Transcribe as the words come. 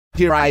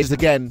Here I is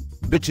again,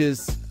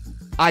 bitches.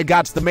 I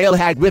got the male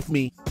hag with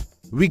me.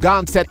 We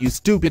gon' set you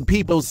stupid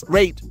people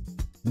straight.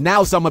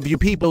 Now some of you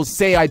people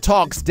say I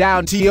talks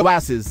down to your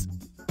asses.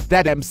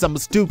 That am some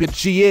stupid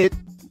shit.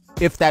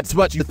 If that's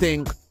what you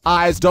think,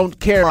 I don't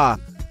care.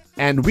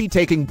 And we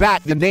taking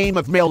back the name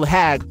of male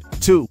hag,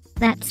 too.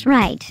 That's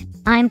right.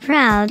 I'm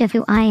proud of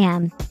who I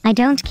am. I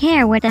don't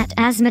care what that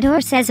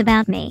Asmodor says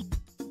about me.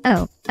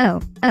 Oh,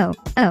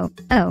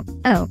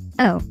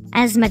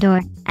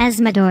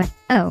 Asmodor,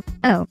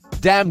 oh.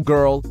 Damn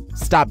girl,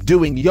 stop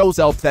doing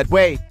yourself that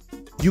way.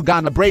 You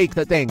gonna break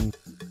the thing.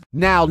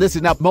 Now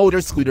listen up,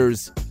 motor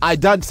scooters. I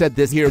done said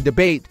this here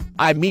debate.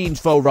 I mean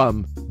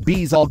forum.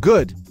 Be's all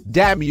good.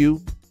 Damn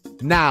you.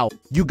 Now,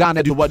 you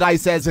gonna do what I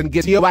says and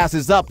get your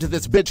asses up to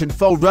this bitch and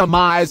forum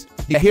eyes.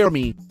 You hear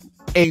me?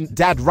 Ain't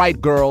that right,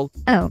 girl?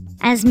 Oh,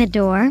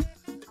 Asmodor?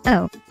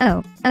 Oh.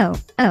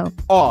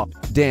 Aw,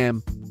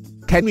 damn.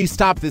 Can we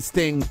stop this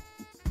thing?